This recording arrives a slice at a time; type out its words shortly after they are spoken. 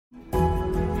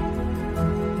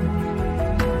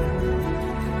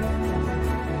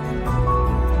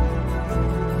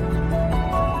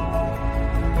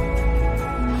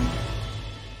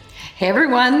Hey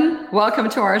everyone, welcome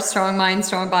to our Strong Mind,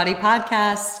 Strong Body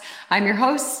podcast. I'm your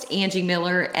host, Angie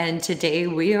Miller, and today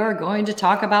we are going to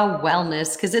talk about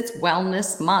wellness because it's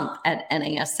Wellness Month at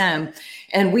NASM.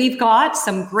 And we've got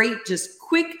some great, just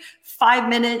quick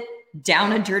 5-minute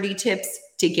down and dirty tips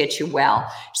to get you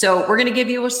well. So we're going to give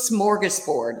you a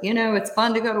smorgasbord. You know, it's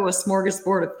fun to go to a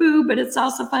smorgasbord of food, but it's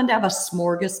also fun to have a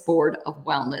smorgasbord of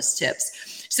wellness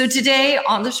tips. So today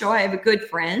on the show, I have a good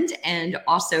friend and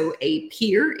also a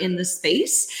peer in the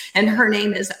space, and her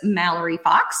name is Mallory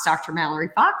Fox, Dr. Mallory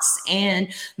Fox.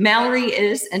 And Mallory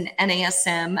is an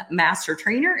NASM master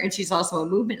trainer, and she's also a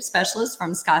movement specialist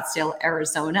from Scottsdale,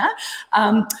 Arizona,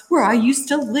 where I used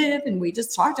to live. And we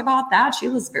just talked about that. She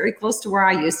lives very close to where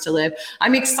I used to live.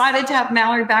 I'm excited to have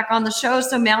Mallory back on the show.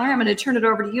 So Mallory, I'm going to turn it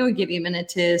over to you and give you a minute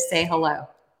to say hello.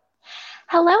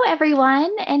 Hello, everyone.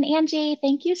 And Angie,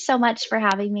 thank you so much for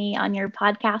having me on your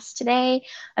podcast today.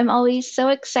 I'm always so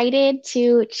excited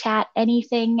to chat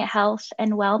anything health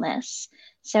and wellness.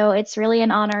 So it's really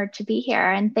an honor to be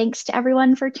here. And thanks to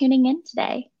everyone for tuning in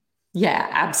today. Yeah,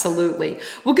 absolutely.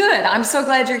 Well, good. I'm so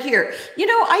glad you're here. You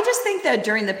know, I just think that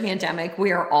during the pandemic,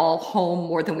 we are all home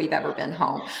more than we've ever been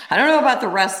home. I don't know about the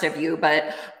rest of you,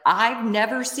 but I've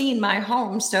never seen my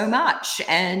home so much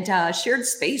and shared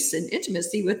space and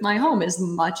intimacy with my home as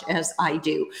much as I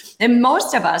do. And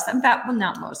most of us, in fact, well,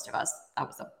 not most of us, that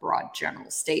was a broad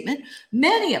general statement.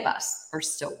 Many of us are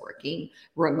still working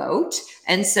remote.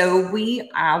 And so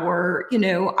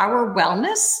our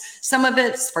wellness, some of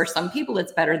it's, for some people,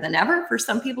 it's better than ever. For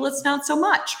some people, it's not so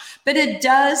much. But it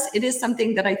is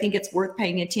something that I think it's worth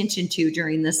paying attention to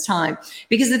during this time.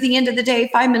 Because at the end of the day,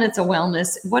 5 minutes of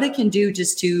wellness, what it can do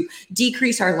just to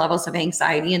decrease our levels of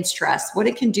anxiety and stress, what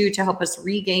it can do to help us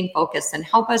regain focus and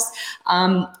help us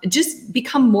just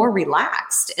become more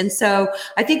relaxed. And so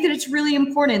I think that it's really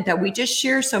important that we just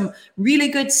share some really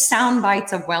good sound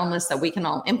bites of wellness that we can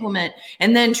all implement.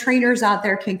 And then trainers out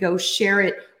there can go share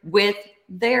it with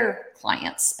their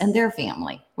clients and their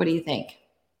family. What do you think?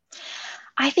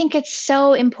 I think it's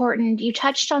so important. You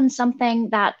touched on something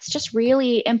that's just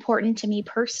really important to me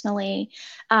personally,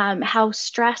 how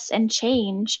stress and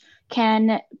change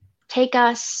can take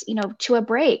us, to a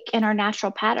break in our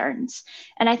natural patterns.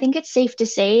 And I think it's safe to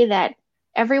say that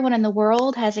everyone in the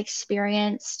world has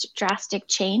experienced drastic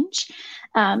change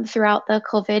throughout the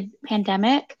COVID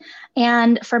pandemic.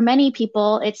 And for many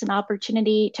people, it's an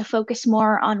opportunity to focus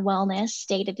more on wellness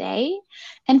day to day.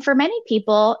 And for many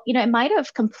people, it might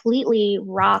have completely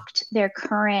rocked their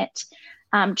current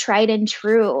tried and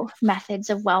true methods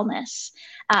of wellness.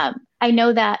 I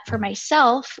know that for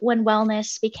myself, when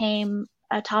wellness became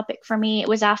a topic for me, it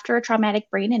was after a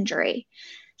traumatic brain injury.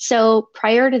 So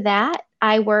prior to that,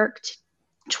 I worked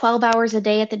 12 hours a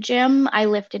day at the gym. I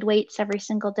lifted weights every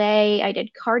single day. I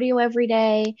did cardio every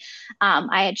day.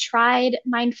 I had tried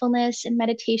mindfulness and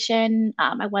meditation.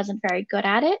 I wasn't very good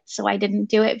at it, so I didn't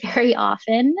do it very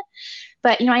often.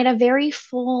 But, I had a very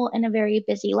full and a very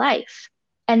busy life.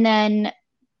 And then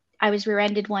I was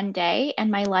rear-ended one day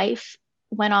and my life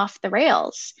went off the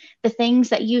rails. The things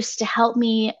that used to help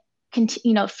me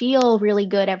feel really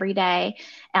good every day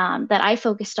that I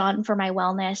focused on for my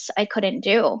wellness, I couldn't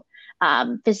do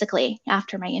physically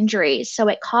after my injuries. So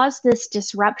it caused this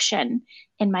disruption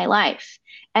in my life.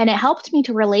 And it helped me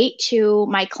to relate to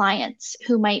my clients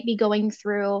who might be going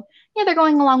through, they're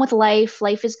going along with life.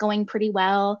 Life is going pretty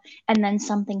well. And then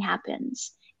something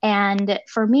happens. And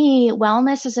for me,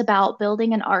 wellness is about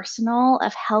building an arsenal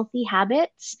of healthy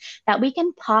habits that we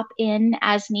can pop in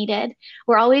as needed.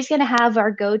 We're always going to have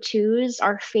our go-tos,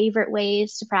 our favorite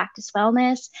ways to practice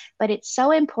wellness, but it's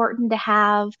so important to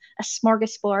have a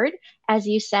smorgasbord, as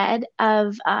you said,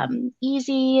 of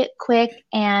easy, quick,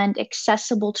 and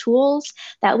accessible tools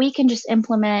that we can just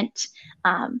implement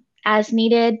as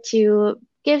needed to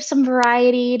give some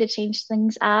variety, to change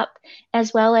things up,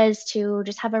 as well as to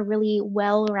just have a really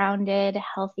well-rounded,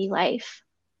 healthy life.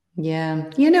 Yeah.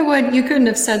 You know what? You couldn't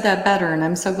have said that better. And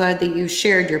I'm so glad that you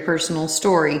shared your personal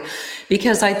story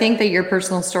because I think that your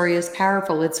personal story is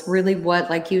powerful. It's really what,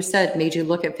 like you said, made you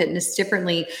look at fitness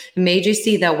differently, made you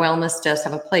see that wellness does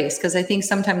have a place. Because I think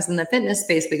sometimes in the fitness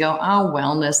space, we go, oh,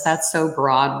 wellness, that's so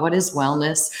broad. What is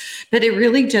wellness? But it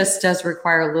really just does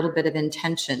require a little bit of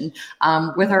intention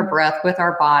with our breath, with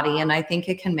our body. And I think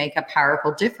it can make a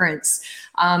powerful difference.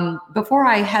 Before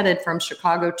I headed from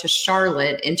Chicago to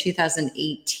Charlotte in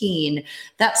 2018,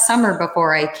 that summer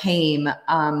before I came,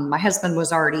 my husband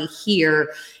was already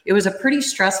here. It was a pretty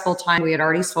stressful time. We had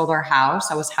already sold our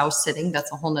house. I was house sitting.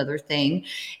 That's a whole nother thing.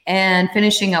 And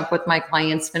finishing up with my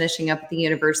clients, finishing up at the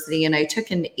university. And I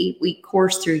took an 8-week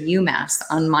course through UMass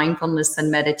on mindfulness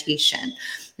and meditation.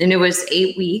 And it was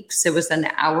 8 weeks. It was an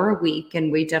hour a week.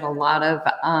 And we did a lot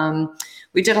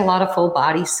of full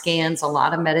body scans, a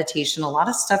lot of meditation, a lot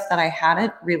of stuff that I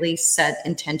hadn't really set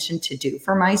intention to do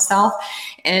for myself.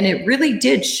 And it really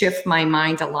did shift my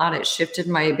mind a lot. It shifted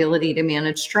my ability to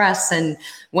manage stress. And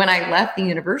when I left the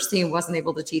university and wasn't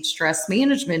able to teach stress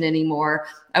management anymore,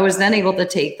 I was then able to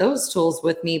take those tools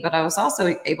with me, but I was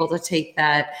also able to take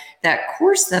that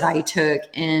course that I took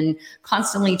and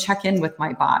constantly check in with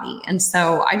my body. And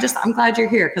so I'm glad you're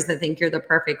here because I think you're the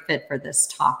perfect fit for this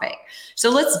topic. So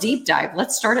let's deep dive.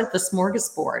 Let's start at the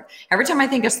smorgasbord. Every time I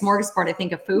think of smorgasbord, I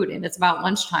think of food, and it's about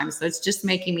lunchtime. So it's just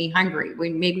making me hungry.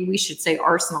 Maybe we should say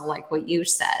arsenal, like what you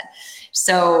said.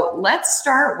 So let's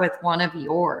start with one of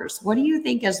yours. What do you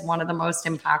think is one of the most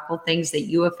impactful things that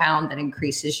you have found that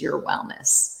increases your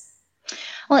wellness?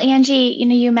 Well, Angie,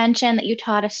 you mentioned that you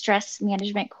taught a stress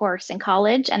management course in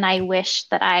college, and I wish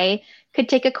that I could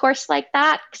take a course like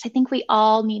that because I think we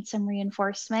all need some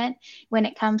reinforcement when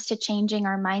it comes to changing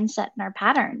our mindset and our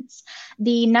patterns.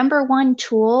 The number one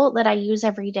tool that I use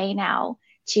every day now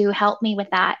to help me with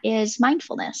that is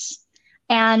mindfulness.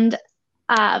 And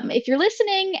if you're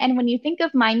listening and when you think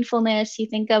of mindfulness, you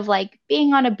think of like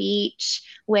being on a beach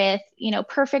with,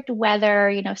 perfect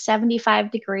weather,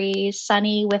 75 degrees,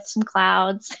 sunny with some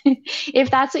clouds. If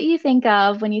that's what you think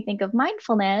of when you think of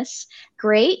mindfulness,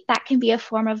 great. That can be a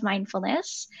form of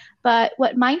mindfulness. But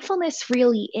what mindfulness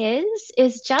really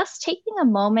is just taking a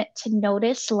moment to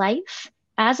notice life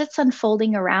as it's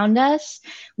unfolding around us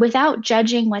without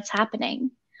judging what's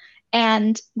happening.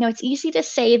 And it's easy to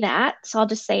say that, so I'll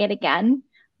just say it again.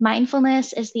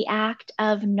 Mindfulness is the act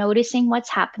of noticing what's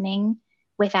happening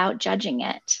without judging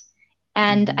it.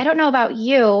 And I don't know about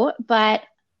you, but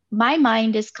my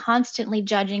mind is constantly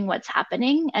judging what's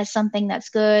happening as something that's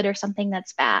good or something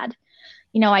that's bad.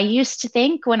 I used to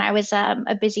think when I was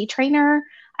a busy trainer,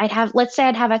 let's say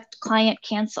I'd have a client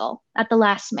cancel at the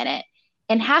last minute.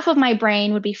 And half of my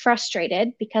brain would be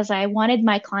frustrated because I wanted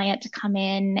my client to come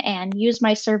in and use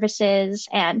my services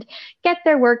and get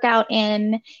their workout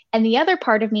in. And the other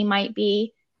part of me might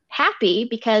be happy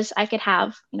because I could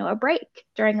have, a break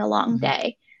during a long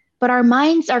day. But our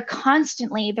minds are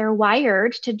they're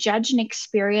wired to judge an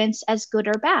experience as good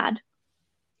or bad.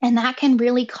 And that can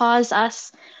really cause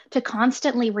us to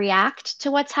constantly react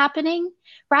to what's happening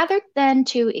rather than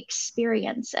to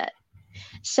experience it.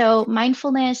 So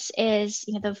mindfulness is,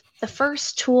 the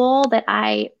first tool that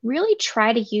I really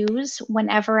try to use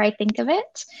whenever I think of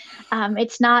it.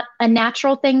 It's not a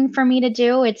natural thing for me to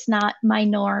do. It's not my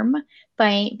norm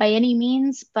by any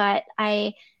means, but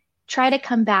I try to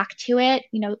come back to it,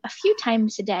 a few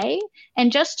times a day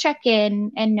and just check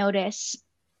in and notice.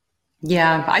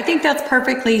 Yeah, I think that's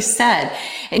perfectly said.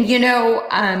 And,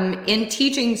 in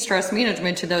teaching stress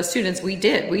management to those students, we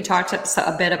talked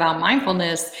a bit about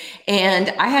mindfulness, and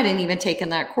I hadn't even taken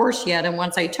that course yet. And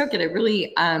once I took it, it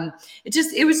really,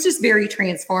 it was just very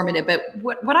transformative. But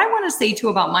what I want to say too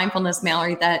about mindfulness,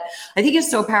 Mallory, that I think is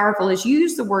so powerful is you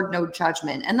use the word no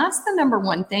judgment. And that's the number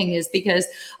one thing, is because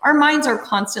our minds are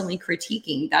constantly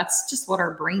critiquing. That's just what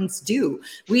our brains do.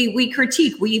 We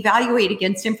critique, we evaluate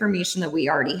against information that we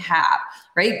already have.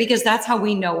 Right? Because that's how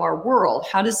we know our world.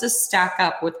 How does this stack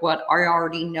up with what I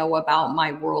already know about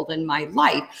my world and my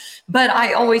life? But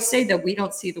I always say that we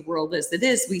don't see the world as it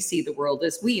is. We see the world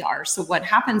as we are. So what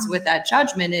happens with that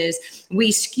judgment is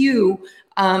we skew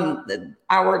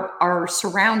our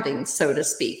surroundings, so to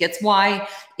speak. It's why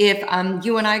if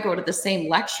you and I go to the same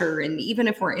lecture, and even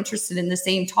if we're interested in the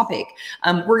same topic,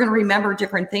 we're going to remember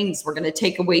different things. We're going to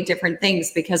take away different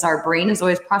things because our brain is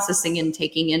always processing and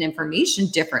taking in information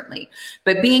differently.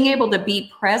 But being able to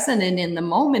be present and in the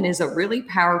moment is a really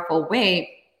powerful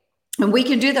way. And we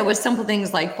can do that with simple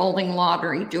things like folding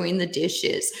laundry, doing the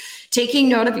dishes, taking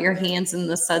note of your hands in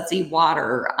the sudsy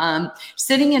water,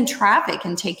 sitting in traffic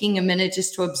and taking a minute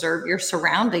just to observe your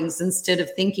surroundings instead of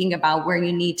thinking about where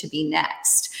you need to be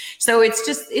next. So it's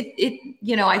just,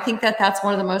 I think that that's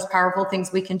one of the most powerful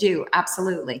things we can do.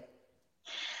 Absolutely.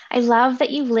 I love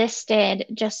that you listed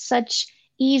just such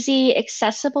easy,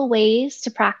 accessible ways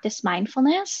to practice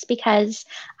mindfulness, because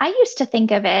I used to think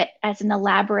of it as an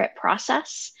elaborate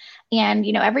process. And,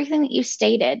 everything that you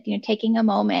stated, taking a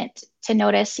moment to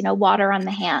notice, water on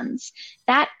the hands,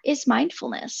 that is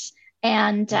mindfulness.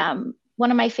 And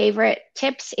one of my favorite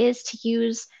tips is to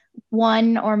use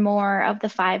one or more of the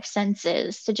five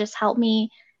senses to just help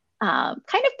me kind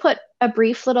of put a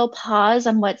brief little pause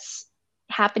on what's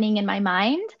happening in my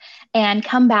mind and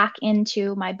come back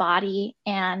into my body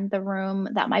and the room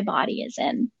that my body is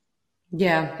in.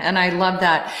 Yeah, and I love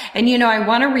that. And I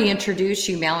want to reintroduce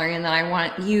you, Mallory, and then I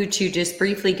want you to just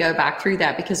briefly go back through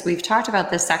that because we've talked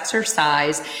about this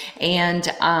exercise,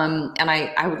 and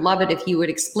I would love it if you would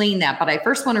explain that. But I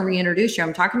first want to reintroduce you.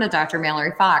 I'm talking to Dr.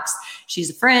 Mallory Fox. She's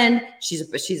a friend. She's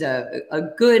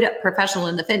a good professional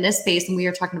in the fitness space, and we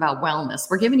are talking about wellness.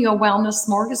 We're giving you a wellness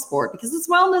smorgasbord because it's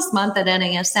Wellness Month at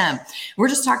NASM. We're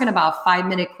just talking about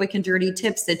 5-minute quick and dirty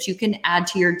tips that you can add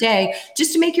to your day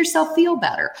just to make yourself feel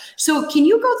better. So can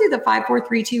you go through the 5, 4,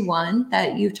 3, 2, 1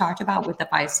 that you've talked about with the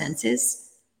 5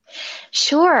 senses?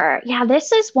 Sure. Yeah,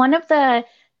 this is one of the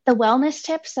wellness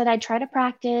tips that I try to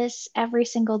practice every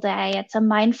single day. It's a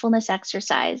mindfulness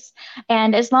exercise.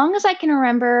 And as long as I can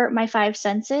remember my 5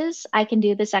 senses, I can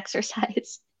do this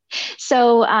exercise.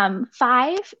 So,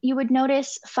 5, you would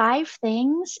notice 5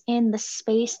 things in the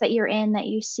space that you're in that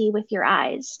you see with your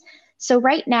eyes. So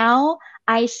right now,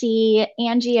 I see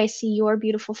Angie, I see your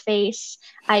beautiful face.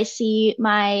 I see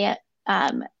my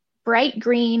bright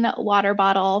green water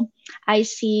bottle. I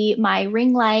see my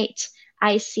ring light.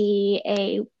 I see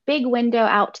a big window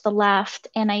out to the left,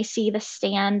 and I see the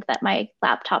stand that my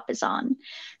laptop is on.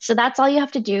 So that's all you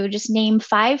have to do. Just name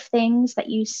 5 things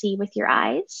that you see with your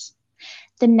eyes.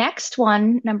 The next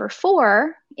one, number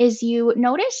 4, is you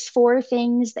notice 4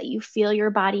 things that you feel your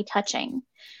body touching.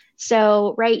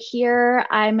 So right here,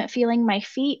 I'm feeling my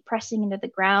feet pressing into the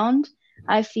ground.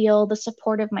 I feel the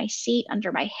support of my seat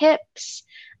under my hips.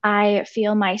 I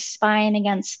feel my spine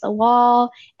against the wall,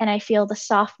 and I feel the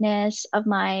softness of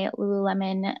my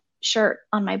Lululemon shirt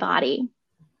on my body.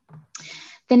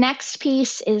 The next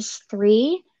piece is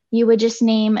 3. You would just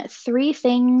name 3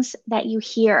 things that you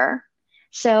hear.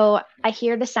 So I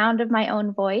hear the sound of my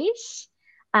own voice.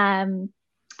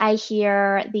 I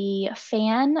hear the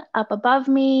fan up above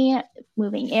me,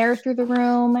 moving air through the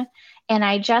room, and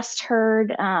I just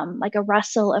heard like a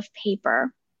rustle of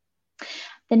paper.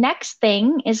 The next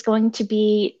thing is going to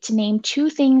be to name 2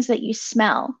 things that you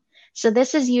smell. So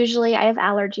this is usually, I have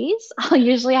allergies. I'll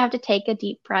usually have to take a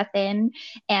deep breath in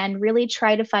and really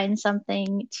try to find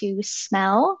something to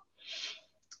smell.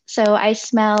 So I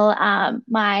smell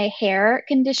my hair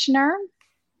conditioner,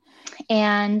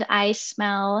 and I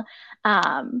smell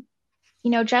I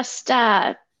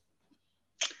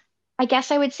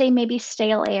guess I would say maybe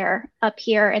stale air up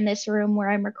here in this room where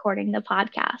I'm recording the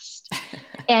podcast.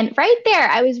 And right there,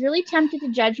 I was really tempted to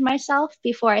judge myself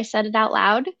before I said it out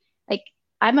loud. Like,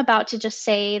 I'm about to just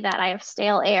say that I have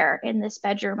stale air in this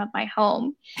bedroom of my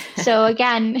home. So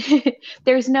again,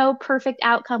 there's no perfect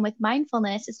outcome with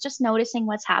mindfulness. It's just noticing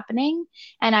what's happening,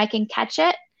 and I can catch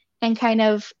it and kind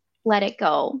of let it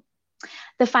go.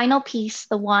 The final piece,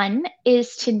 the 1,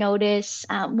 is to notice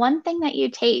one thing that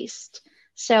you taste.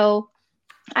 So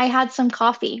I had some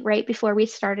coffee right before we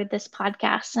started this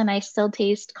podcast, and I still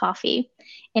taste coffee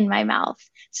in my mouth.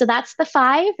 So that's the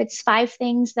 5. It's 5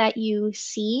 things that you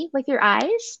see with your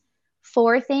eyes,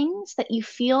 4 things that you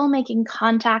feel making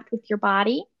contact with your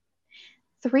body,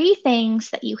 3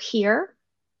 things that you hear,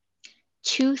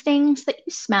 2 things that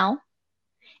you smell,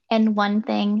 and 1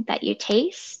 thing that you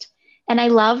taste. And I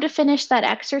love to finish that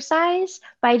exercise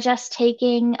by just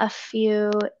taking a few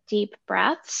deep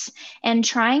breaths and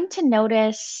trying to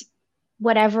notice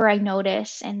whatever I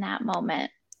notice in that moment.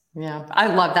 Yeah, I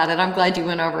love that. And I'm glad you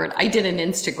went over it. I did an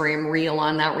Instagram reel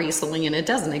on that recently, and it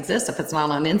doesn't exist if it's not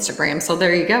on Instagram. So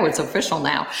there you go. It's official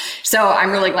now. So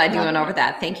I'm really glad you went over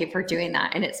that. Thank you for doing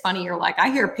that. And it's funny. You're like,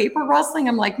 I hear paper rustling.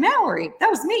 I'm like, Mallory, that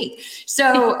was me.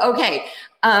 So, okay.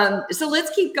 So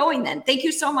let's keep going then. Thank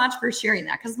you so much for sharing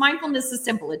that, because mindfulness is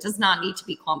simple. It does not need to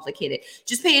be complicated.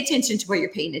 Just pay attention to what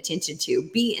you're paying attention to.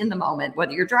 Be in the moment,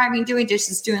 whether you're driving, doing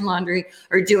dishes, doing laundry,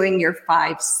 or doing your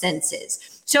 5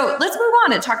 senses. So let's move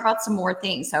on and talk about some more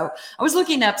things. So I was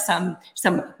looking up some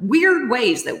weird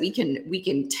ways that we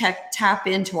can tap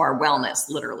into our wellness.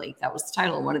 Literally, that was the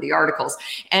title of one of the articles,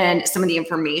 and some of the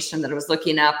information that I was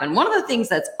looking up. And one of the things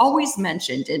that's always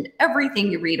mentioned in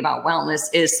everything you read about wellness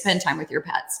is spend time with your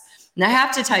pets. And I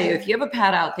have to tell you, if you have a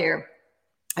pet out there,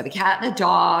 I have a cat and a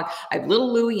dog. I have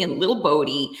little Louie and little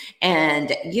Bodie.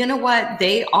 And you know what?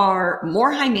 They are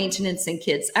more high maintenance than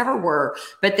kids ever were,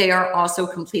 but they are also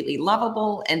completely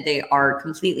lovable, and they are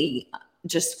completely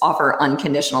just offer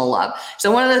unconditional love. So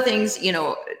one of the things,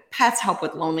 pets help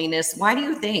with loneliness. Why do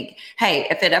you think? Hey,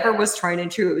 if it ever was tried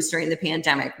and true, it was during the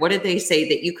pandemic. What did they say?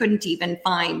 That you couldn't even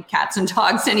find cats and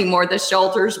dogs anymore. The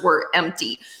shelters were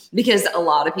empty because a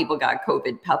lot of people got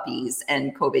COVID puppies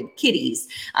and COVID kitties,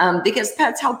 because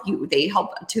pets help you. They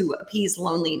help to appease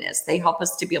loneliness. They help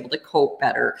us to be able to cope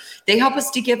better. They help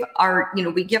us to give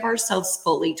we give ourselves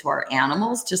fully to our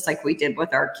animals, just like we did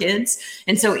with our kids.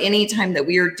 And so anytime that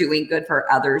we are doing good for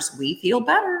others, we feel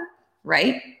better.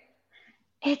 right?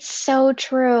 It's so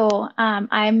true.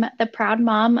 I'm the proud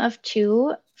mom of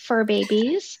two fur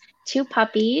babies, two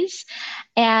puppies,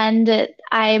 and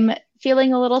I'm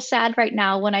feeling a little sad right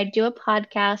now. When I do a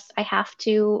podcast, I have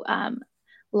to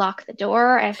lock the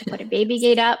door. I have to put a baby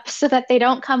gate up so that they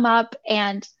don't come up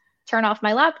and turn off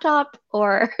my laptop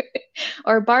or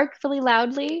or bark really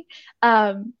loudly.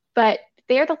 But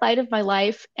they're the light of my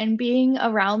life, and being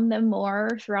around them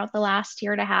more throughout the last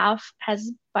year and a half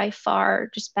has by far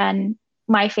just been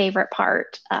my favorite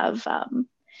part of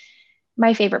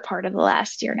my favorite part of the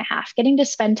last year and a half, getting to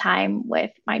spend time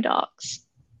with my dogs.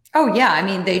 Oh, yeah. I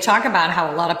mean, they talk about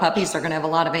how a lot of puppies are going to have a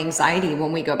lot of anxiety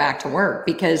when we go back to work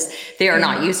because they are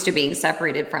not Yeah. used to being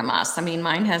separated from us. I mean,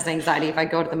 mine has anxiety if I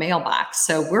go to the mailbox.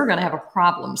 So we're going to have a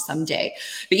problem someday.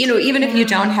 But, even if you Yeah.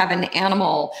 don't have an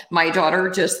animal, my daughter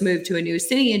just moved to a new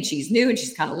city and she's new and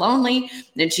she's kind of lonely.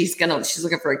 And she's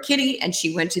looking for a kitty. And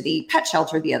she went to the pet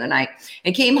shelter the other night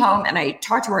and came home. And I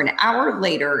talked to her an hour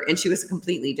later and she was a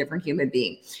completely different human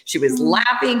being. She was Mm.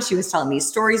 laughing. She was telling me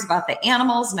stories about the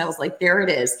animals. And I was like, there it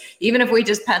is. Even if we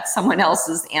just pet someone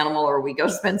else's animal or we go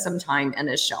spend some time in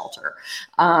a shelter.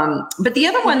 But the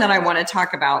other one that I want to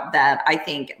talk about that I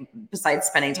think, besides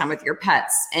spending time with your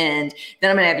pets, and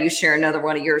then I'm going to have you share another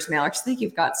one of yours, Mel, because I think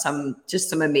you've got some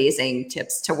amazing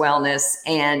tips to wellness.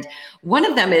 And one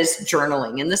of them is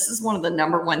journaling. And this is one of the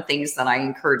number one things that I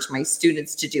encourage my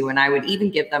students to do. And I would even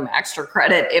give them extra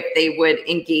credit if they would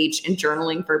engage in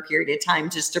journaling for a period of time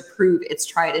just to prove its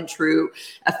tried and true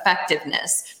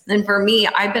effectiveness. And for me,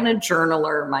 I've been a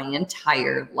journaler my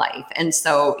entire life. And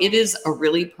so it is a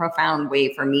really profound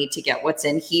way for me to get what's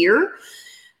in here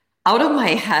out of my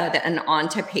head and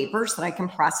onto paper so that I can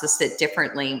process it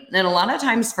differently. And a lot of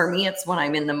times for me, it's when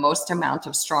I'm in the most amount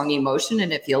of strong emotion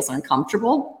and it feels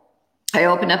uncomfortable. I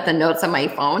open up the notes on my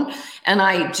phone and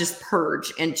I just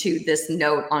purge into this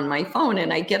note on my phone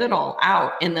and I get it all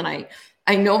out. And then I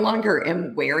no longer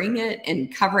am wearing it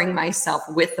and covering myself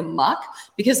with the muck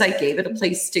because I gave it a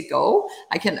place to go.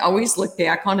 I can always look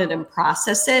back on it and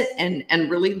process it and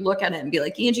really look at it and be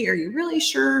like, Angie, are you really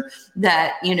sure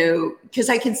that, because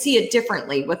I can see it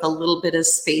differently with a little bit of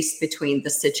space between the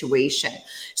situation.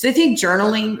 So I think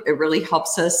journaling, it really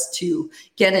helps us to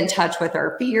get in touch with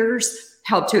our fears,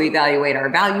 help to evaluate our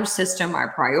value system, our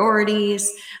priorities,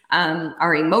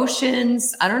 our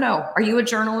emotions. I don't know. Are you a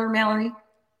journaler, Mallory?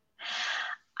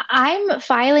 I'm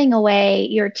filing away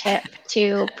your tip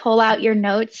to pull out your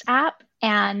notes app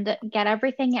and get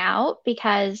everything out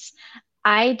because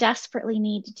I desperately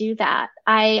need to do that.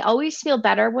 I always feel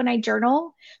better when I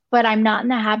journal, but I'm not in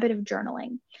the habit of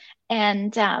journaling.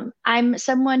 And I'm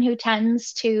someone who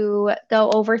tends to go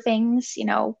over things,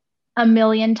 a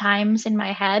million times in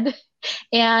my head.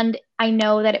 And I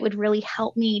know that it would really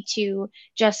help me to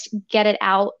just get it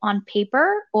out on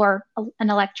paper or an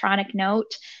electronic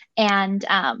note and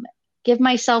give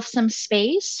myself some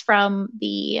space from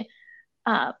the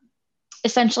uh,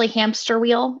 essentially hamster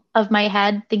wheel of my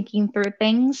head thinking through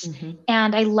things. Mm-hmm.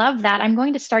 And I love that. I'm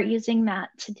going to start using that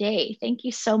today. Thank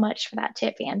you so much for that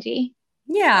tip, Angie.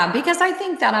 Yeah, because I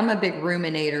think that I'm a big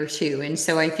ruminator too. And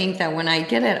so I think that when I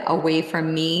get it away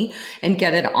from me and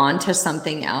get it onto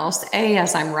something else, A,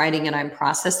 as I'm writing it, I'm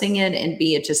processing it, and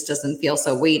B, it just doesn't feel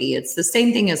so weighty. It's the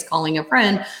same thing as calling a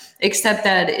friend, except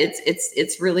that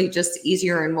it's really just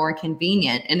easier and more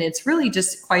convenient. And it's really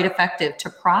just quite effective to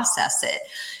process it.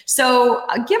 So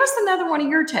give us another one of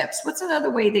your tips. What's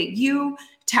another way that you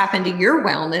tap into your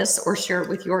wellness or share it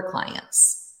with your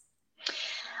clients?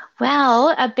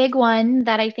 Well, a big one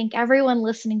that I think everyone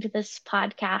listening to this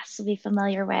podcast will be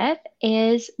familiar with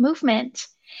is movement.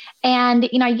 And,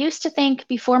 I used to think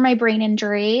before my brain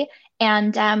injury,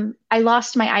 and I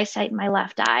lost my eyesight in my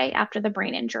left eye after the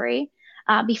brain injury.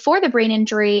 Before the brain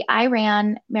injury, I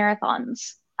ran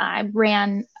marathons. I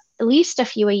ran at least a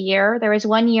few a year. There was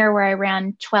one year where I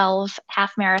ran 12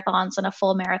 half marathons and a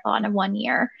full marathon in one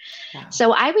year. Wow.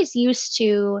 So I was used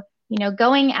to,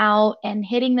 going out and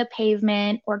hitting the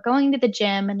pavement or going to the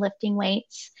gym and lifting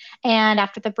weights. And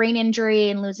after the brain injury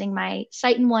and losing my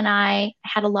sight in one eye, I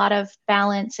had a lot of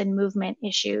balance and movement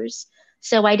issues.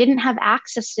 So I didn't have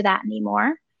access to that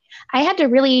anymore. I had to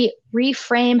really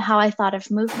reframe how I thought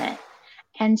of movement.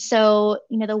 And so,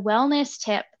 the wellness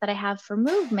tip that I have for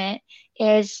movement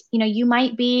is, you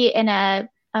might be in a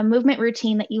movement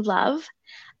routine that you love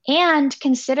and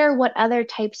consider what other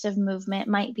types of movement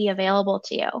might be available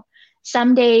to you.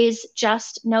 Some days,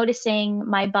 just noticing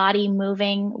my body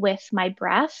moving with my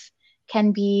breath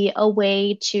can be a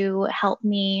way to help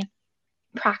me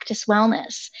practice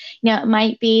wellness. It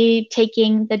might be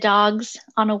taking the dogs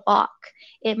on a walk.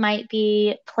 It might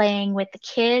be playing with the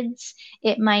kids.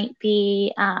 It might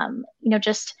be,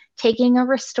 just taking a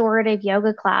restorative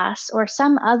yoga class or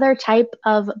some other type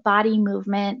of body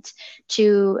movement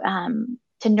to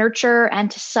nurture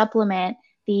and to supplement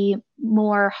the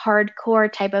more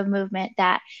hardcore type of movement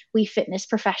that we fitness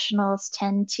professionals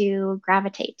tend to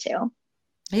gravitate to.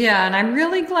 Yeah, and I'm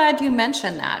really glad you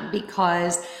mentioned that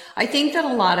because I think that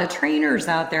a lot of trainers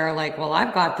out there are like, well,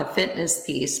 I've got the fitness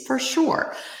piece for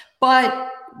sure. But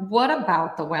what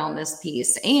about the wellness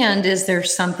piece? And is there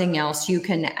something else you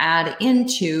can add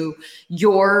into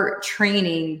your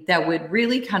training that would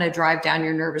really kind of drive down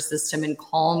your nervous system and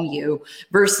calm you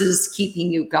versus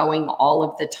keeping you going all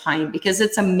of the time? Because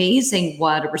it's amazing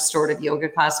what a restorative yoga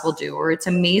class will do, or it's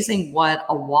amazing what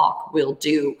a walk will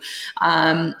do.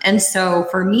 And so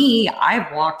for me, I've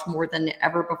walked more than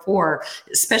ever before,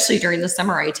 especially during the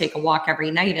summer. I take a walk every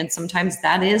night, and sometimes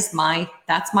that's my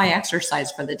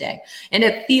exercise for the day. And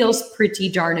it feels pretty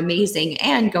darn amazing.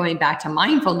 And going back to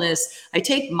mindfulness, I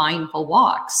take mindful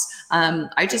walks.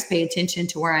 I just pay attention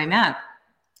to where I'm at.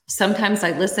 Sometimes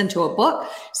I listen to a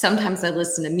book. Sometimes I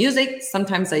listen to music.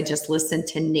 Sometimes I just listen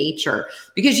to nature.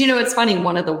 Because, it's funny,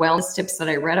 one of the wellness tips that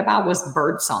I read about was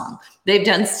birdsong. They've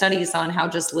done studies on how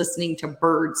just listening to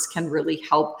birds can really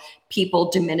help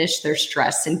people diminish their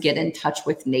stress and get in touch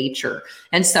with nature.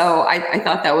 And so I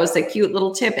thought that was a cute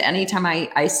little tip. Anytime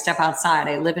I step outside,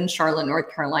 I live in Charlotte,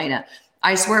 North Carolina.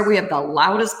 I swear we have the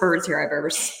loudest birds here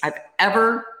I've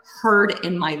ever heard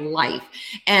in my life.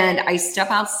 And I step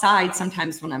outside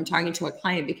sometimes when I'm talking to a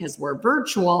client because we're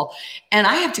virtual, and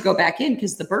I have to go back in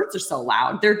because the birds are so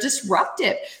loud. They're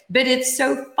disruptive, but it's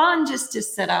so fun just to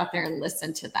sit out there and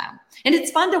listen to them. And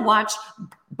it's fun to watch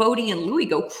Bodie and Louie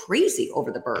go crazy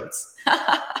over the birds.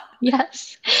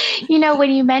 Yes.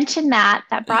 When you mentioned that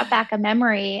brought back a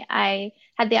memory. I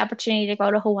had the opportunity to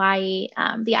go to Hawaii,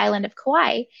 the island of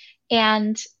Kauai.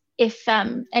 And if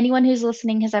anyone who's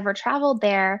listening has ever traveled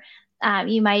there,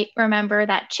 you might remember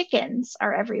that chickens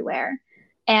are everywhere.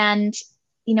 And,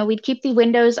 we'd keep the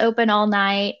windows open all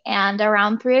night. And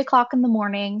around 3 o'clock in the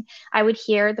morning, I would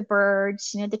hear the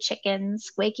birds, the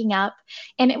chickens waking up.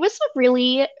 And it was a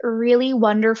really, really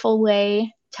wonderful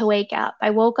way to wake up.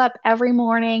 I woke up every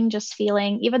morning just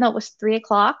feeling, even though it was 3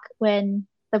 o'clock when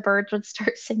the birds would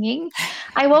start singing,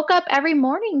 I woke up every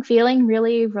morning feeling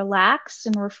really relaxed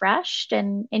and refreshed.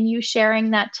 And you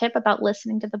sharing that tip about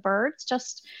listening to the birds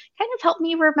just kind of helped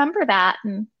me remember that.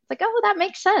 And it's like, oh, that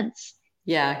makes sense.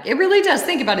 Yeah, it really does.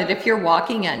 Think about it. If you're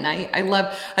walking at night, I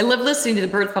love listening to the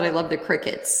birds, but I love the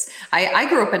crickets. I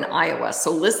grew up in Iowa,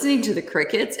 so listening to the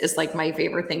crickets is like my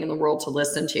favorite thing in the world to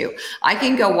listen to. I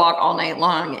can go walk all night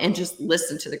long and just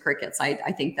listen to the crickets.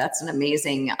 I think that's an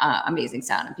amazing, amazing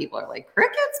sound. And people are like,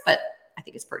 crickets? But I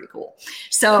think it's pretty cool.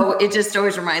 So it just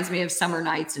always reminds me of summer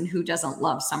nights, and who doesn't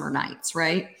love summer nights,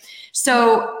 right?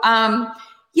 So,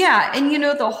 yeah. And,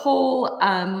 the whole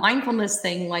mindfulness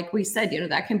thing, like we said,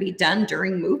 that can be done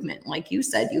during movement. Like you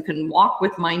said, you can walk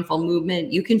with mindful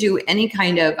movement. You can do any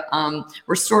kind of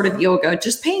restorative yoga,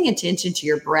 just paying attention to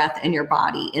your breath and your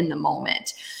body in the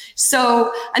moment.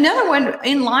 So another one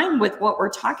in line with what we're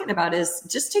talking about is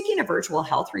just taking a virtual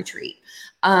health retreat.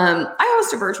 I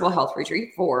host a virtual health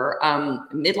retreat for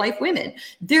midlife women.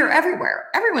 They're everywhere.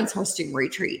 Everyone's hosting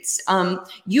retreats.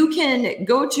 You can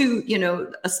go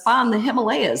to, a spa in the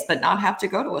Himalayas, but not have to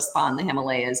go to a spa in the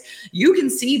Himalayas. You can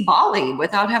see Bali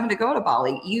without having to go to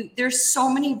Bali. There's so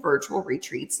many virtual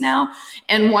retreats now,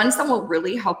 and ones that will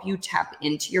really help you tap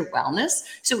into your wellness.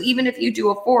 So even if you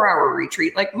do a 4-hour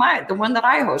retreat, like the one that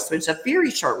I host, which is a very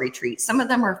short retreat, some of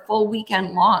them are full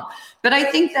weekend long. But I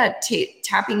think that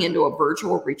tapping into a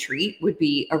virtual retreat would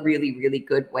be a really, really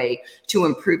good way to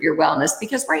improve your wellness,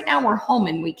 because right now we're home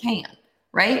and we can,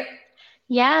 right?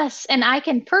 Yes. And I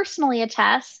can personally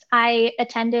attest, I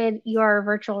attended your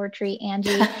virtual retreat,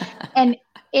 Angie, and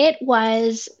it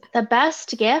was the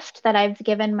best gift that I've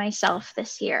given myself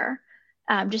this year.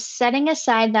 Just setting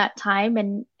aside that time,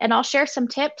 and I'll share some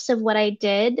tips of what I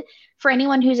did for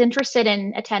anyone who's interested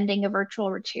in attending a virtual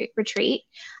retreat.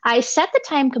 I set the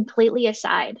time completely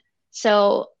aside.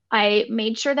 So I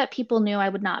made sure that people knew I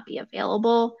would not be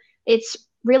available. It's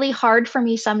really hard for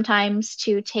me sometimes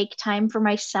to take time for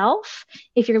myself.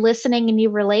 If you're listening and you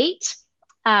relate,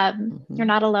 you're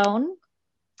not alone.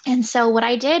 And so what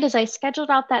I did is I scheduled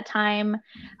out that time.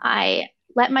 I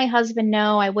let my husband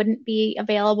know I wouldn't be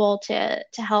available to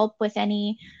help with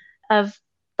any of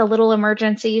the little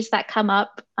emergencies that come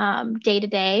up day to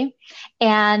day.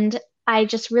 And I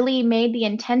just really made the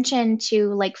intention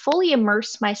to fully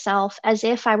immerse myself as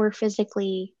if I were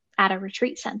physically at a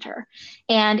retreat center.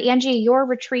 And Angie, your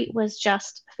retreat was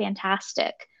just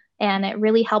fantastic. and it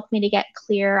really helped me to get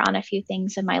clear on a few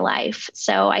things in my life.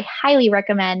 So I highly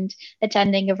recommend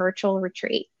attending a virtual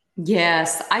retreat.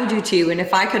 Yes, I do too. And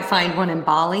if I could find one in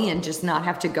Bali and just not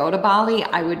have to go to Bali,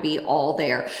 I would be all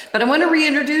there. But I want to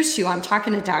reintroduce you. I'm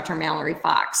talking to Dr. Mallory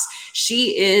Fox.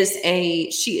 She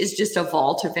is just a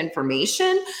vault of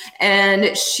information,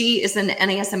 and she is an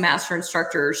NASM master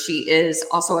instructor. She is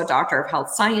also a doctor of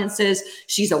health sciences.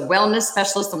 She's a wellness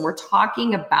specialist, and we're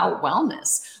talking about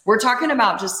wellness. We're talking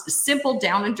about just simple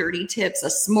down and dirty tips, a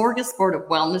smorgasbord of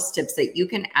wellness tips that you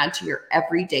can add to your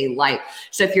everyday life.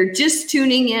 So if you're just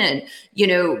tuning in,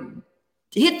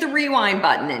 hit the rewind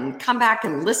button and come back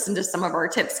and listen to some of our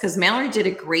tips, because Mallory did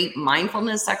a great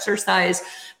mindfulness exercise.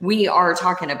 We are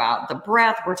talking about the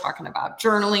breath. We're talking about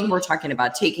journaling. We're talking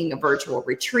about taking a virtual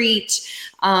retreat.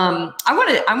 I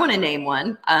want to name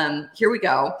one. Here we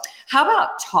go. How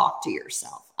about talk to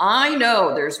yourself? I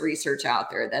know there's research out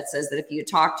there that says that if you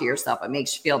talk to yourself, it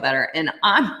makes you feel better. And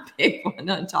I'm a big one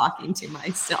on talking to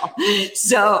myself.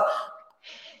 So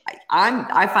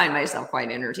I find myself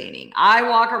quite entertaining. I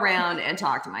walk around and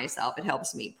talk to myself. It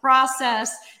helps me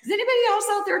process. Does anybody else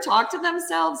out there talk to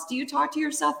themselves? Do you talk to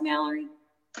yourself, Mallory?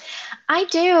 I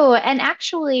do. And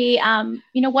actually,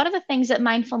 one of the things that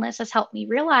mindfulness has helped me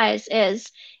realize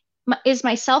is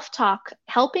my self-talk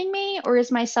helping me, or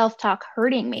is my self-talk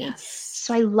hurting me? Yes.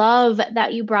 So I love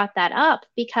that you brought that up,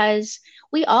 because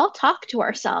we all talk to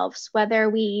ourselves, whether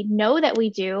we know that we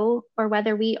do or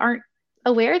whether we aren't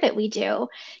aware that we do.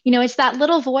 It's that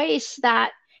little voice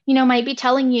that, might be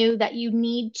telling you that you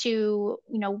need to,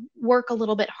 work a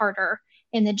little bit harder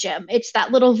in the gym. It's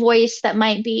that little voice that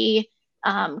might be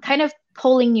kind of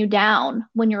pulling you down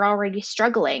when you're already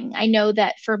struggling. I know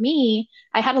that for me,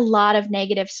 I had a lot of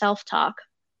negative self-talk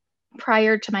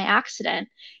prior to my accident.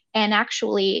 And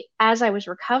actually, as I was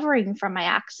recovering from my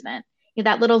accident,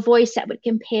 that little voice that would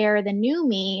compare the new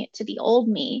me to the old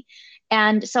me.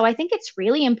 And so I think it's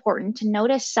really important to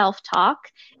notice self-talk.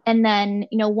 And then,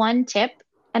 one tip,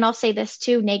 and I'll say this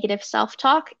too, negative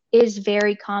self-talk is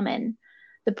very common.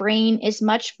 The brain is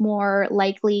much more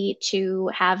likely to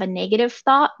have a negative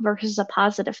thought versus a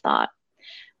positive thought.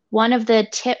 One of the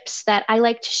tips that I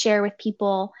like to share with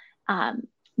people,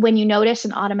 when you notice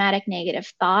an automatic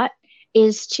negative thought,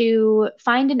 is to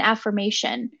find an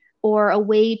affirmation or a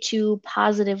way to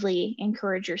positively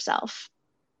encourage yourself.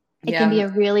 It can be Yeah. a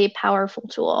really powerful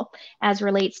tool as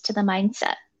relates to the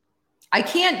mindset. I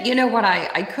can't,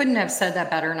 I couldn't have said that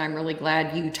better. And I'm really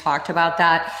glad you talked about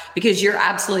that, because you're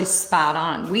absolutely spot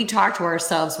on. We talk to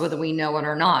ourselves whether we know it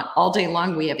or not. All day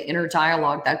long, we have inner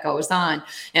dialogue that goes on.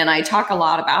 And I talk a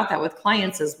lot about that with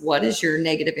clients, is what is your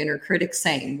negative inner critic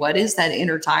saying? What is that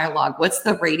inner dialogue? What's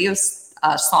the radio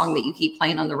song that you keep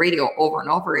playing on the radio over and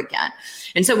over again?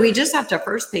 And so we just have to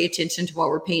first pay attention to what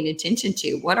we're paying attention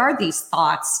to. What are these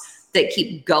thoughts that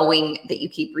keep going, that you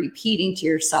keep repeating to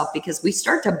yourself, because we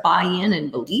start to buy in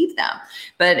and believe them.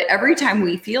 But every time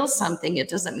we feel something, it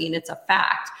doesn't mean it's a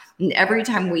fact. And every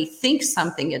time we think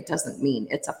something, it doesn't mean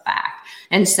it's a fact.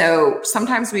 And so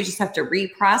sometimes we just have to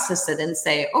reprocess it and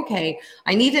say, okay,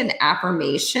 I need an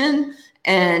affirmation,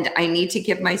 and I need to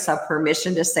give myself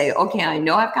permission to say, okay, I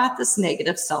know I've got this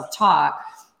negative self-talk.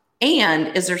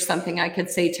 And is there something I could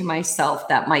say to myself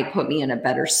that might put me in a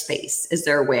better space? Is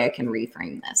there a way I can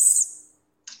reframe this?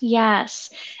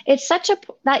 Yes, it's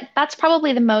that's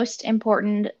probably the most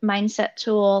important mindset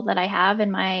tool that I have in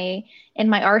my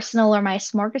arsenal, or my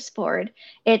smorgasbord.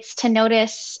 It's to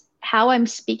notice how I'm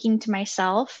speaking to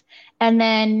myself. And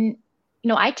then,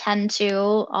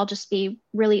 I'll just be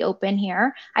really open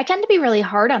here. I tend to be really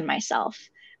hard on myself.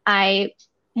 I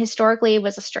historically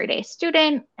was a straight A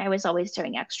student. I was always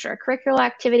doing extracurricular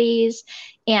activities,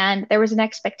 and there was an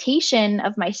expectation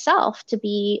of myself to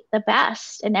be the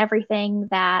best in everything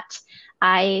that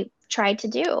I tried to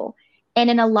do. And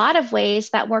in a lot of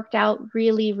ways, that worked out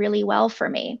really, really well for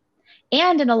me.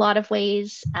 And in a lot of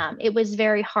ways, it was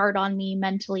very hard on me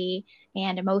mentally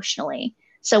and emotionally.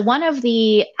 So one of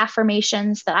the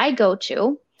affirmations that I go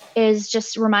to is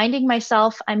just reminding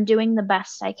myself I'm doing the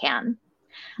best I can.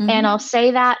 And I'll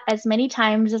say that as many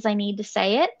times as I need to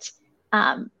say it,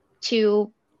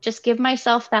 to just give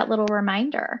myself that little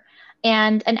reminder.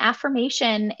 And an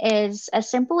affirmation is as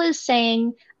simple as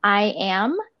saying, I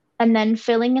am, and then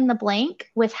filling in the blank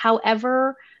with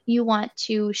however you want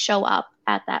to show up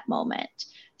at that moment.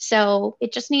 So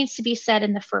it just needs to be said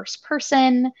in the first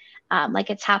person, like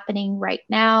it's happening right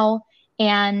now.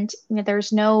 And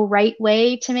there's no right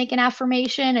way to make an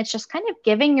affirmation. It's just kind of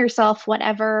giving yourself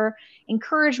whatever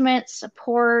encouragement,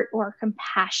 support, or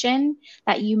compassion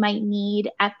that you might need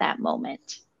at that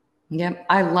moment. Yep,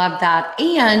 I love that.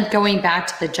 And going back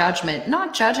to the judgment,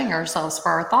 not judging ourselves for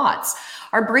our thoughts.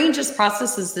 Our brain just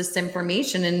processes this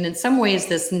information. And in some ways,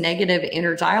 this negative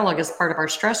inner dialogue is part of our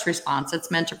stress response.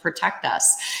 It's meant to protect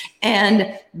us.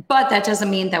 But that doesn't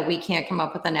mean that we can't come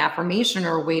up with an affirmation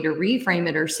or a way to reframe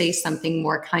it or say something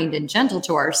more kind and gentle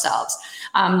to ourselves.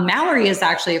 Mallory is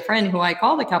actually a friend who I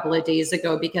called a couple of days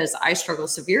ago because I struggle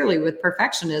severely with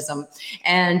perfectionism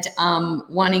and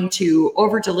wanting to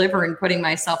over deliver and putting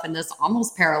myself in this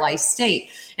almost paralyzed state.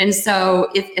 And so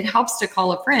it helps to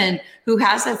call a friend who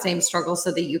has that same struggle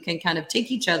so that you can kind of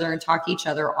take each other and talk each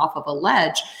other off of a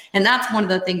ledge. And that's one of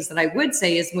the things that I would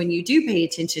say is when you do pay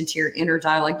attention to your inner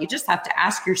dialogue, you just have to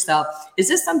ask yourself, is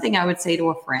this something I would say to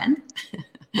a friend?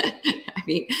 I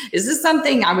mean, is this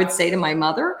something I would say to my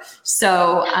mother?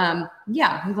 So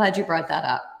yeah, I'm glad you brought that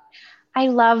up. I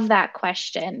love that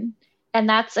question. And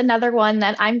that's another one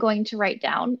that I'm going to write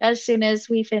down as soon as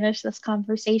we finish this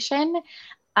conversation.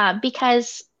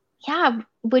 Because, yeah,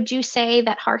 would you say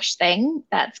that harsh thing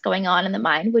that's going on in the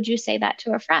mind? Would you say that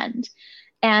to a friend?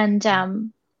 And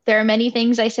there are many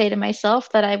things I say to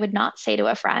myself that I would not say to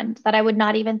a friend, that I would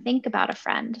not even think about a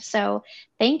friend. So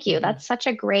thank you. That's such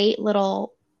a great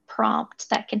little prompt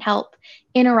that can help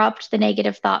interrupt the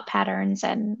negative thought patterns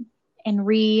and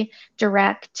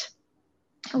redirect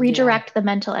the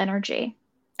mental energy.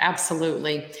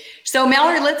 Absolutely. So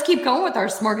Mallory, let's keep going with our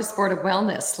smorgasbord of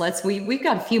wellness. We've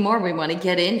got a few more we want to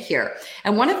get in here.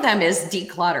 And one of them is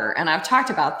declutter. And I've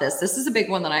talked about this. This is a big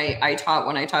one that I taught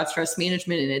when I taught stress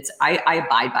management. And I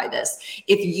abide by this.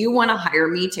 If you want to hire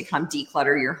me to come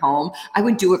declutter your home, I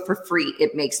would do it for free.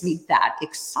 It makes me that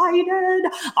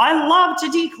excited. I love to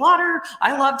declutter.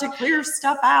 I love to clear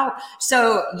stuff out.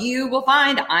 So you will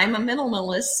find I'm a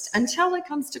minimalist until it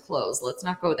comes to clothes. Let's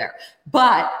not go there.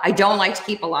 But I don't like to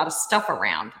keep a lot of stuff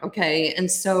around. Okay. And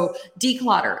so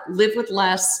declutter, live with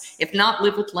less. If not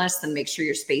live with less, then make sure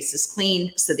your space is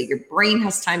clean so that your brain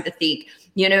has time to think,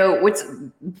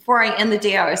 before I end the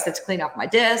day, I always have to clean off my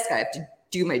desk. I have to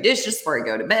do my dishes before I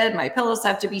go to bed. My pillows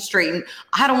have to be straightened.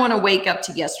 I don't want to wake up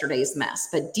to yesterday's mess,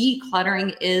 but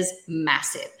decluttering is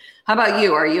massive. How about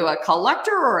you? Are you a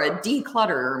collector or a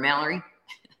declutterer, Mallory?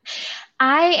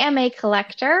 I am a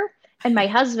collector. And my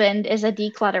husband is a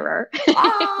declutterer.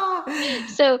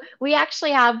 So we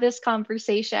actually have this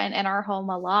conversation in our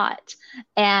home a lot.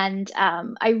 And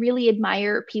I really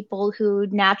admire people who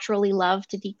naturally love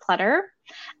to declutter.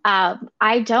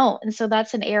 I don't. And so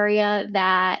that's an area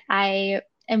that I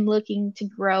am looking to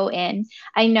grow in.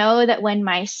 I know that when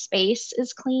my space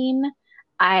is clean,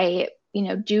 I,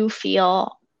 do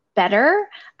feel better.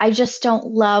 I just don't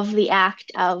love the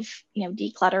act of,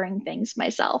 decluttering things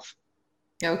myself.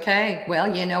 Okay.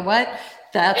 Well, you know what?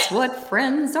 That's what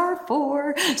friends are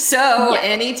for. So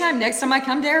anytime, next time I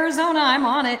come to Arizona, I'm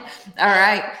on it. All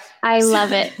right. I love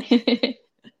it.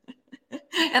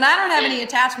 And I don't have any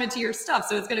attachment to your stuff.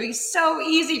 So it's going to be so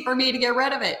easy for me to get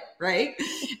rid of it. Right.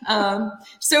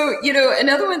 So,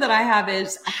 another one that I have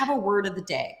is I have a word of the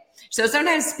day. So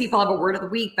sometimes people have a word of the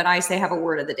week, but I say have a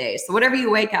word of the day. So whatever you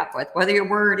wake up with, whether your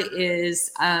word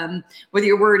is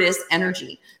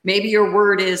energy, maybe your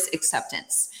word is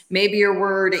acceptance, maybe your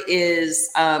word is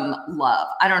love.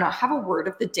 I don't know. Have a word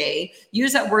of the day.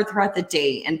 Use that word throughout the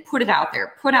day and put it out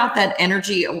there. Put out that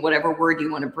energy of whatever word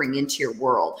you want to bring into your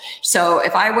world. So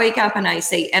if I wake up and I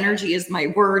say energy is my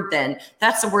word, then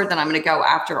that's the word that I'm going to go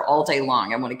after all day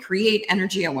long. I want to create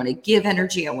energy. I want to give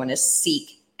energy. I want to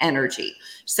seek energy.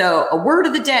 So a word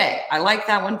of the day. I like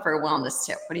that one for a wellness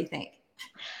tip. What do you think?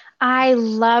 I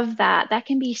love that. That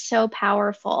can be so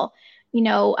powerful.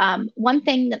 One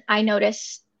thing that I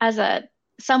notice as a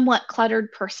somewhat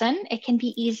cluttered person, it can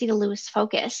be easy to lose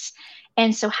focus.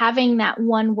 And so having that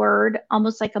one word,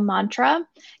 almost like a mantra,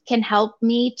 can help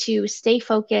me to stay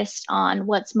focused on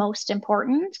what's most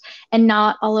important and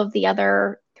not all of the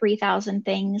other 3,000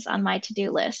 things on my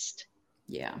to-do list.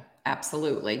 Yeah,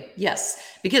 absolutely. Yes,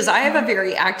 because I have a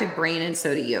very active brain and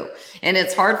so do you. And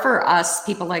it's hard for us,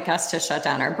 people like us, to shut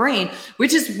down our brain,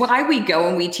 which is why we go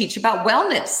and we teach about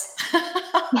wellness.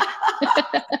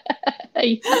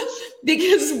 Yes.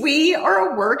 Because we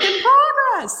are a work in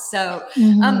progress. So do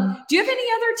you have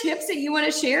any other tips that you want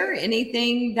to share?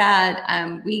 Anything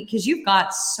that because you've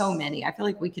got so many. I feel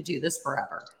like we could do this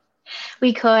forever.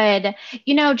 We could,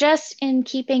 just in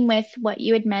keeping with what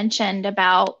you had mentioned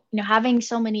about, having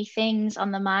so many things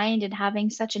on the mind and having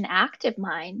such an active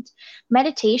mind,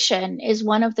 meditation is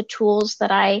one of the tools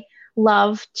that I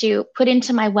love to put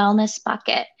into my wellness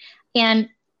bucket. And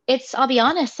I'll be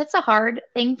honest, it's a hard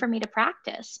thing for me to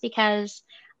practice because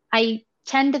I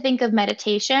tend to think of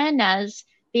meditation as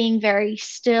being very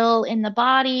still in the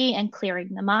body and clearing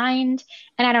the mind.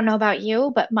 And I don't know about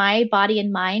you, but my body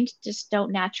and mind just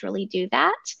don't naturally do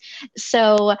that.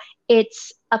 So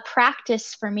it's a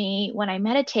practice for me when I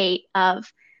meditate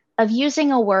of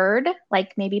using a word,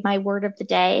 like maybe my word of the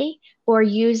day, or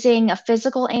using a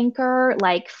physical anchor,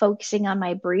 like focusing on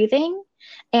my breathing,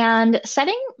 and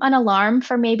setting an alarm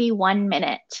for maybe 1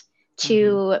 minute Mhm.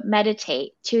 to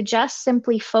meditate, to just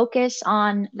simply focus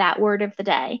on that word of the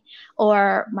day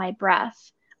or my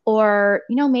breath, or,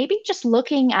 maybe just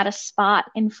looking at a spot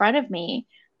in front of me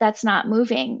that's not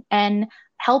moving and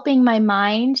helping my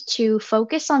mind to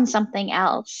focus on something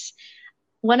else.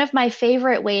 One of my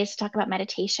favorite ways to talk about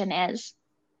meditation is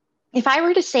if I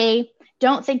were to say,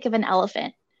 don't think of an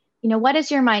elephant, what does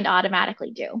your mind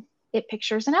automatically do? It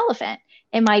pictures an elephant.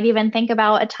 It might even think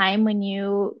about a time when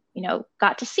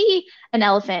got to see an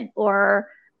elephant, or,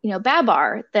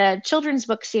 Babar, the children's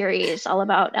book series all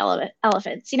about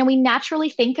elephants. We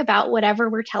naturally think about whatever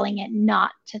we're telling it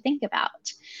not to think about.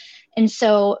 And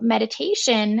so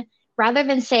meditation, rather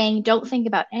than saying, don't think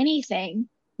about anything,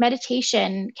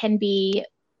 meditation can be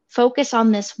focus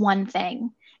on this one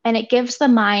thing, and it gives the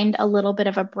mind a little bit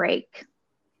of a break.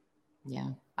 Yeah,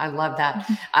 I love that.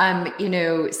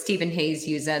 Mhm. Stephen Hayes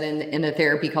used that in a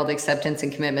therapy called acceptance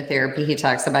and commitment therapy. He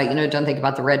talks about, don't think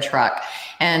about the red truck.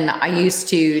 And I used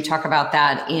to talk about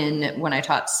that when I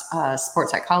taught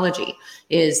sports psychology,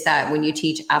 is that when you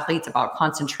teach athletes about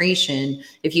concentration,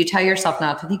 if you tell yourself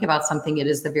not to think about something, it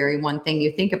is the very one thing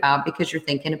you think about because you're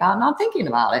thinking about not thinking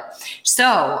about it.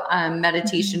 So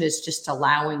meditation Mhm. is just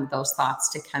allowing those thoughts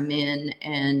to come in,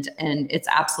 and it's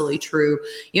absolutely true.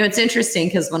 It's interesting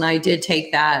because when I did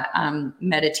take that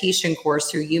meditation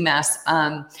course through UMass,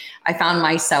 I found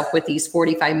myself with these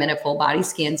 45-minute full body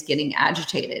scans getting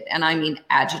agitated. And I mean,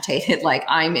 agitated, like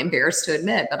I'm embarrassed to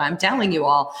admit, but I'm telling you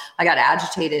all, I got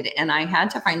agitated, and I had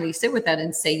to finally sit with that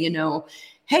and say,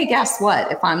 hey, guess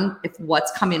what? If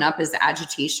what's coming up is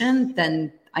agitation,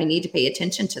 then I need to pay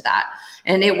attention to that.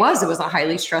 And it was a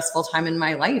highly stressful time in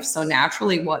my life. So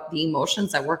naturally, what the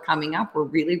emotions that were coming up were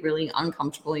really, really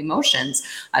uncomfortable emotions.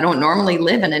 I don't normally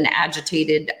live in an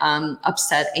agitated,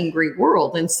 upset, angry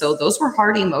world. And so those were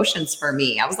hard emotions for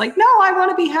me. I was like, no, I want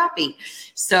to be happy.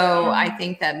 So I Yeah.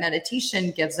 think that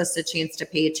meditation gives us a chance to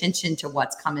pay attention to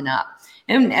what's coming up,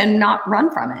 and not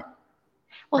run from it.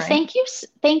 Well, Right.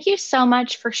 thank you so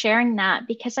much for sharing that,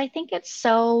 because I think it's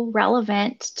so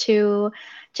relevant to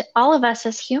all of us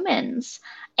as humans.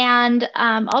 And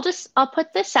I'll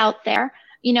put this out there.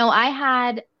 I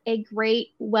had a great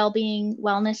well-being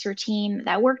wellness routine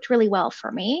that worked really well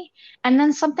for me, and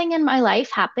then something in my life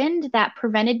happened that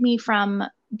prevented me from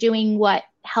doing what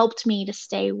helped me to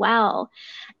stay well.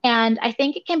 And I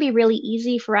think it can be really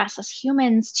easy for us as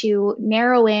humans to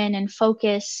narrow in and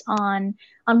focus on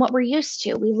what we're used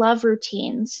to. We love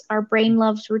routines. Our brain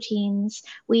loves routines.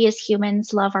 We as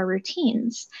humans love our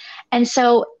routines. And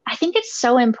so I think it's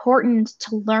so important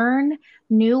to learn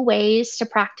new ways to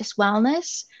practice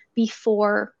wellness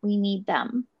before we need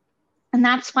them. And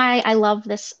that's why I love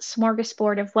this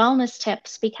smorgasbord of wellness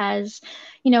tips, because,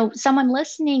 someone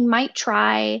listening might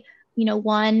try,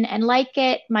 one and like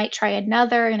it, might try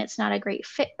another and it's not a great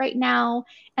fit right now.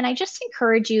 And I just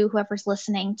encourage you, whoever's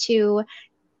listening, to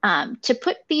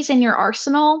put these in your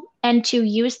arsenal and to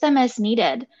use them as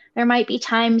needed. There might be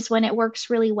times when it works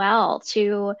really well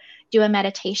to do a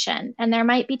meditation, and there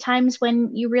might be times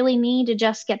when you really need to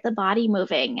just get the body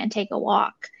moving and take a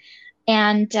walk.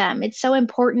 And it's so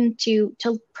important to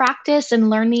practice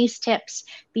and learn these tips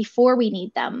before we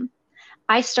need them.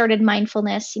 I started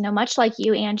mindfulness, much like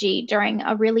you, Angie, during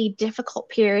a really difficult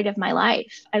period of my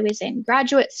life. I was in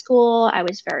graduate school. I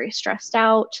was very stressed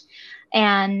out,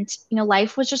 and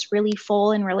life was just really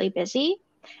full and really busy.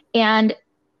 And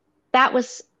that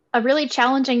was a really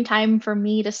challenging time for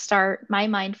me to start my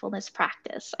mindfulness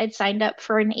practice. I'd signed up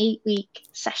for an 8-week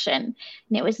session,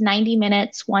 and it was 90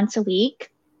 minutes once a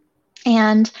week.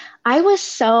 And I was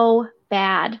so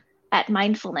bad at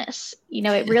mindfulness.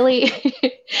 It really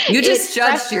You it just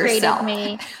judged frustrated yourself.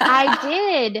 me. I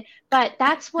did, but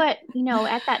that's what,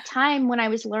 at that time when I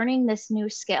was learning this new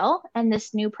skill and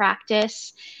this new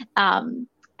practice,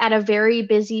 at a very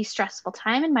busy, stressful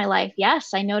time in my life,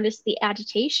 yes, I noticed the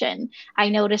agitation. I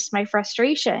noticed my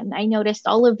frustration. I noticed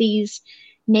all of these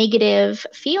negative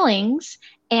feelings,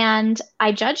 and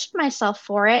I judged myself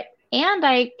for it. And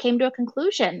I came to a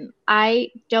conclusion.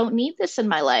 I don't need this in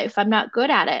my life. I'm not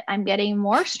good at it. I'm getting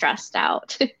more stressed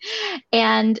out.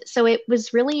 And so it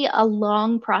was really a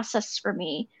long process for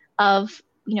me of,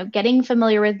 getting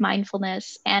familiar with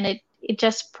mindfulness. And it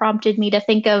just prompted me to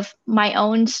think of my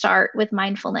own start with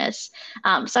mindfulness.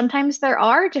 Sometimes there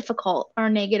are difficult or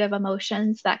negative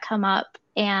emotions that come up,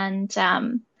 and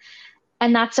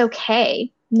that's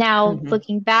okay. Now, Mhm.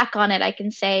 looking back on it, I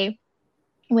can say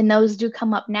when those do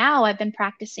come up now, I've been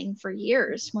practicing for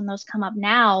years. When those come up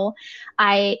now,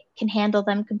 I can handle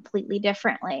them completely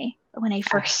differently. But when I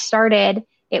first started,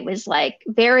 it was like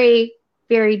very,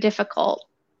 very difficult.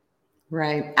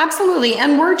 Right. Absolutely.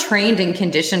 And we're trained and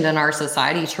conditioned in our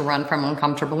society to run from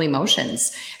uncomfortable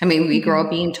emotions. I mean, we grow Mhm. up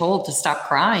being told to stop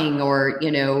crying or,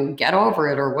 get over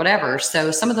it or whatever. So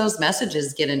some of those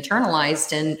messages get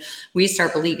internalized and we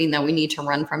start believing that we need to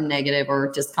run from negative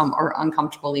or discomfort or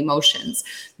uncomfortable emotions.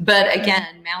 But Yeah. again,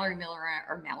 Mallory Miller,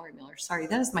 sorry,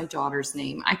 that is my daughter's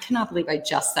name. I cannot believe I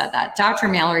just said that. Dr.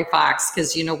 Mallory Fox,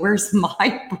 because, where's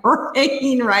my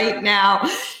brain right now?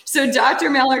 So, Dr.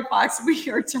 Mallory Fox, we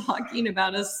are talking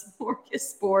about a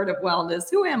smorgasbord of wellness.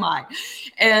 Who am I?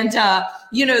 And,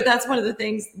 that's one of the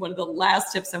things, one of the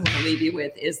last tips I want to leave you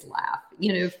with is laugh.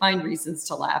 Find reasons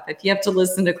to laugh. If you have to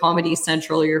listen to Comedy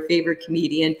Central or your favorite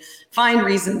comedian, find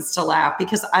reasons to laugh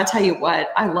because I tell you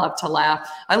what, I love to laugh.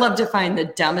 I love to find the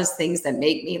dumbest things that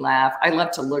make me laugh. I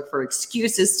love to look for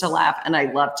excuses to laugh and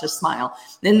I love to smile.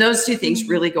 And those two things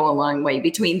really go a long way.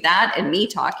 Between that and me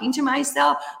talking to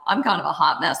myself, I'm kind of a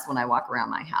hot mess when I walk around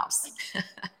my house.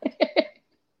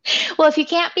 Well, if you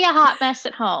can't be a hot mess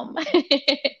at home,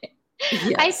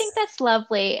 I Yes. think that's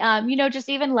lovely. Just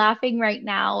even laughing right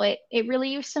now, it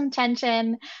relieves some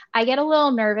tension. I get a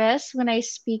little nervous when I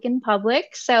speak in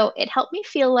public, so it helped me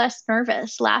feel less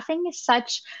nervous. Laughing is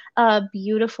such a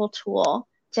beautiful tool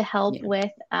to help Yeah.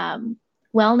 with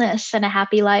wellness and a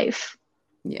happy life.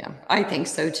 Yeah, I think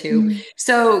so too. Mm.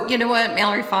 So, you know what,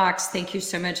 Mallory Fox, thank you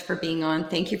so much for being on.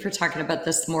 Thank you for talking about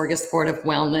the smorgasbord of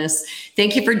wellness.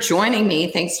 Thank you for joining me.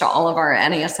 Thanks to all of our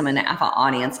NASM and AFA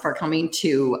audience for coming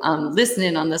to listen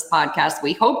in on this podcast.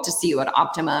 We hope to see you at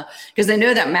Optima because I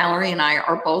know that Mallory and I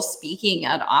are both speaking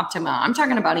at Optima. I'm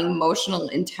talking about emotional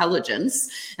intelligence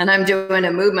and I'm doing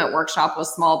a movement workshop with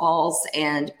small balls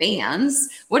and bands.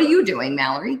 What are you doing,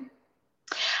 Mallory?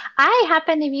 I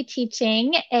happen to be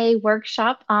teaching a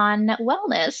workshop on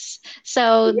wellness.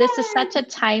 So this is such a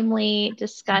timely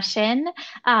discussion.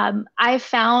 I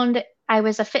found I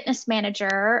was a fitness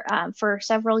manager for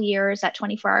several years at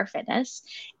 24 Hour Fitness,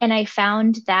 and I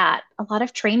found that a lot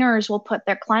of trainers will put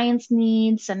their clients'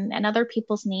 needs and other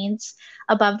people's needs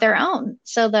above their own.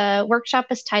 So the workshop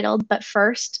is titled But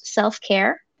First,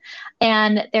 Self-Care.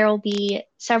 And there will be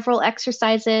several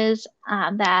exercises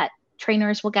that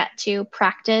trainers will get to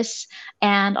practice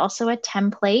and also a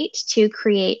template to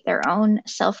create their own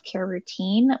self-care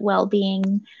routine,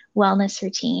 well-being, wellness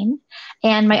routine.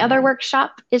 And my All other right.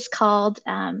 workshop is called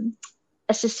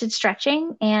Assisted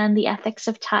Stretching and the Ethics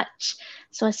of Touch.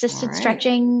 So, All assisted right.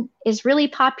 stretching is really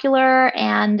popular,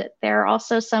 and there are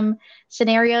also some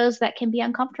scenarios that can be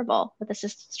uncomfortable with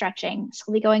assisted stretching. So,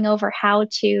 we'll be going over how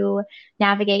to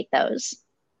navigate those.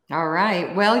 All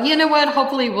right. Well, you know what?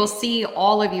 Hopefully, we'll see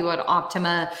all of you at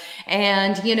Optima.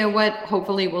 And you know what?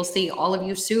 Hopefully, we'll see all of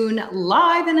you soon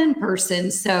live and in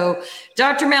person. So,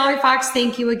 Dr. Mallory Fox,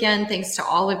 thank you again. Thanks to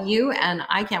all of you. And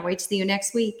I can't wait to see you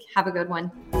next week. Have a good one.